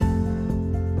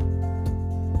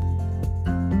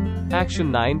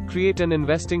Action 9. Create an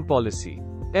investing policy.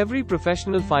 Every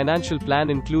professional financial plan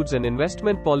includes an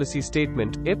investment policy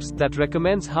statement, IPS, that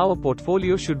recommends how a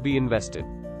portfolio should be invested.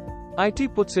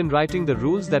 IT puts in writing the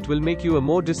rules that will make you a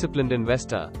more disciplined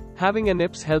investor. Having an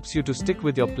IPS helps you to stick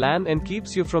with your plan and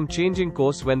keeps you from changing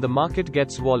course when the market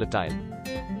gets volatile.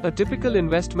 A typical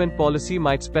investment policy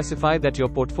might specify that your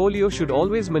portfolio should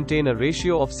always maintain a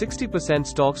ratio of 60%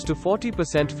 stocks to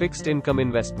 40% fixed income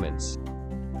investments.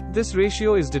 This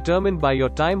ratio is determined by your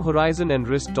time horizon and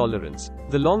risk tolerance.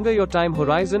 The longer your time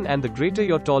horizon and the greater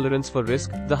your tolerance for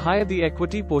risk, the higher the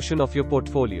equity portion of your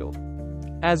portfolio.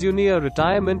 As you near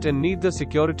retirement and need the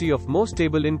security of more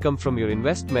stable income from your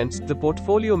investments, the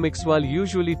portfolio mix will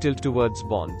usually tilt towards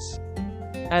bonds.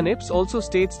 An IPS also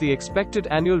states the expected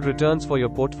annual returns for your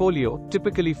portfolio,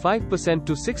 typically 5%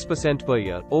 to 6% per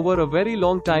year, over a very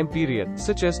long time period,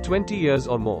 such as 20 years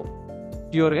or more.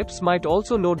 Your IPS might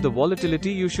also note the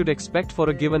volatility you should expect for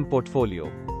a given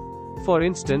portfolio. For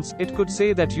instance, it could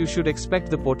say that you should expect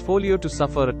the portfolio to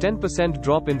suffer a 10%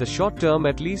 drop in the short term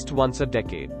at least once a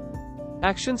decade.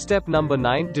 Action step number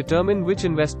 9. Determine which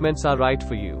investments are right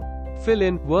for you. Fill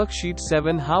in Worksheet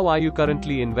 7 How are you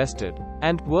currently invested?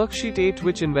 And Worksheet 8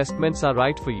 Which investments are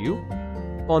right for you?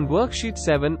 On Worksheet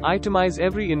 7, itemize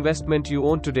every investment you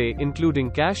own today,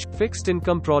 including cash, fixed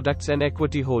income products and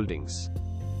equity holdings.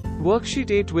 Worksheet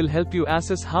 8 will help you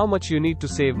assess how much you need to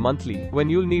save monthly,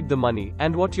 when you'll need the money,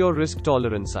 and what your risk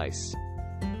tolerance is.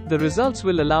 The results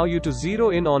will allow you to zero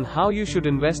in on how you should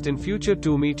invest in future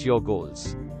to meet your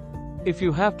goals. If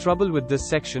you have trouble with this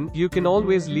section, you can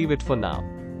always leave it for now.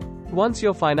 Once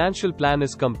your financial plan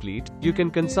is complete, you can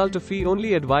consult a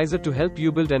fee-only advisor to help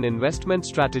you build an investment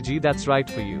strategy that's right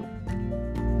for you.